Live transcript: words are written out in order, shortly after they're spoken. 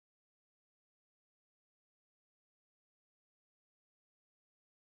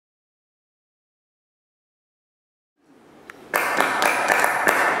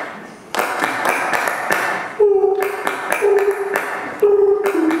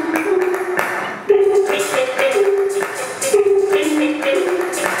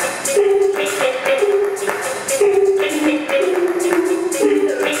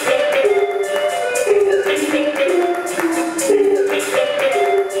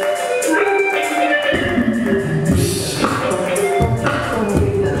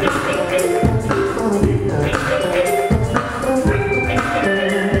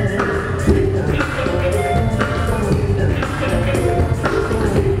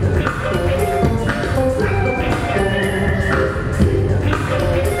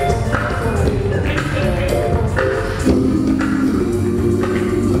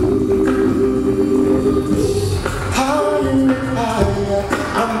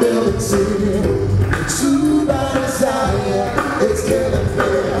building city, consumed by desire. It's killing me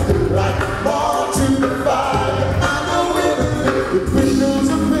like a moth to the fire. I know it, the windows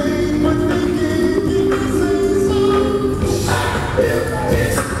are made, but they can't keep me saying so. I built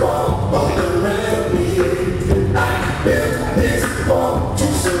this wall all around me. I built this wall to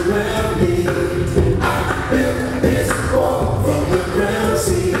surround me. I built this wall from the ground.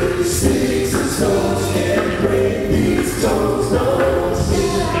 See the sticks and stones can't break these stones, no.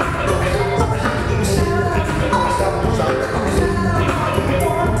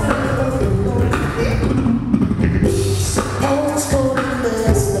 Suppose for the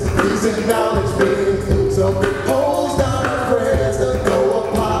master, please acknowledge me. So propose down the prayers, no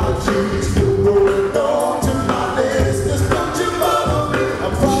apologies. Rolling on to my list, just don't you follow me.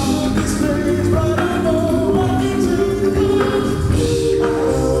 I'm following these dreams, but I know I can change. I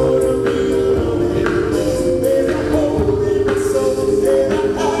wanna be alone. There's a hole in my soul,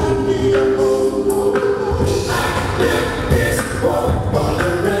 and I need a home. I built this wall all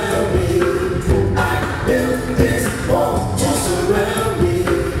around me. I built this wall to surround me.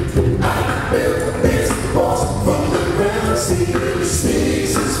 I built this wall from the ground. See the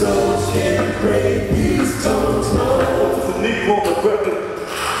sticks and stones can't break these stones, no. Put the knee on the record.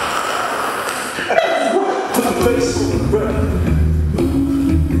 Put the face on the record.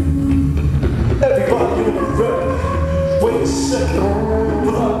 Everybody on the record. Wait a second.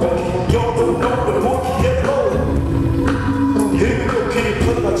 Put our record. Y'all don't know the monkey get low. Here we go, can you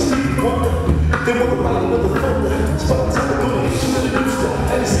play like Stevie Wonder? They want the light with the thunder. Spot time to put it to the new style.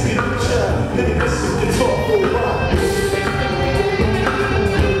 And sing it in the child. Then you listen to talk for a while.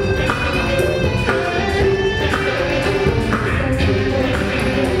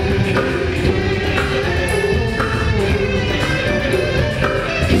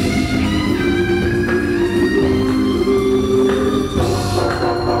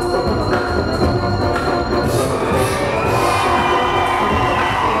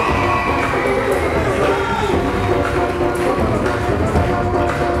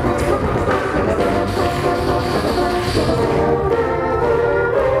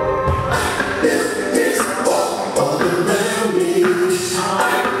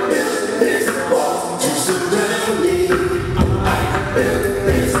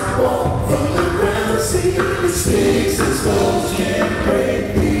 Sticks and stones can't break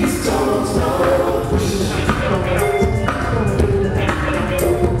these stones, no.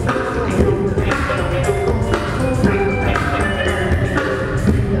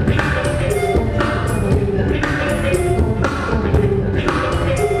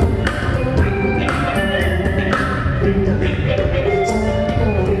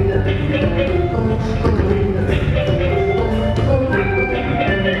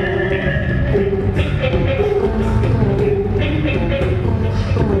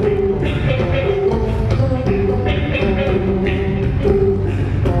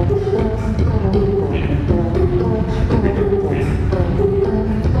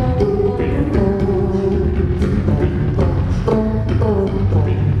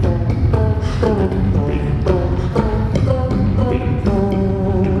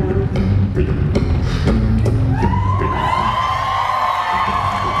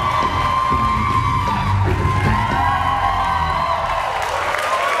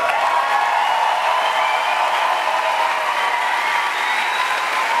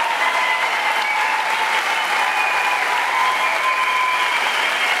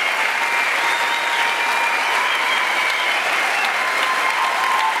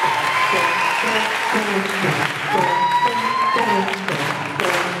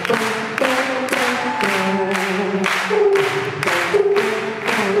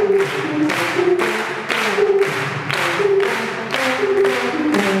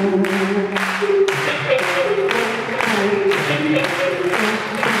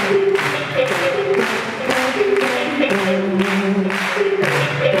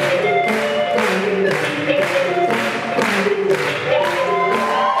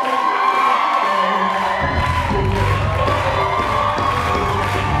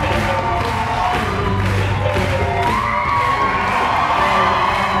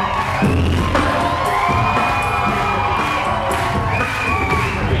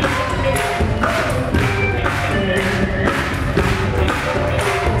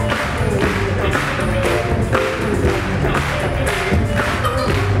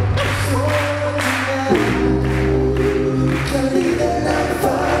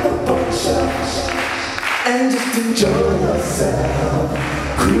 And just enjoy yourself.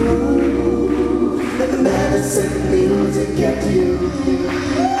 Groove. Let the medicine music get to you.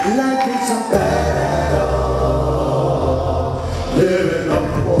 Life ain't so bad at all. Living on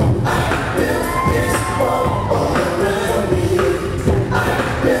the wall.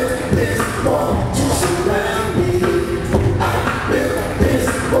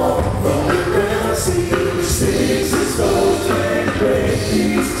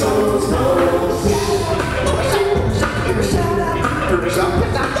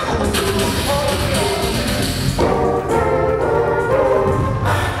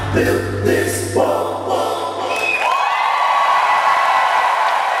 live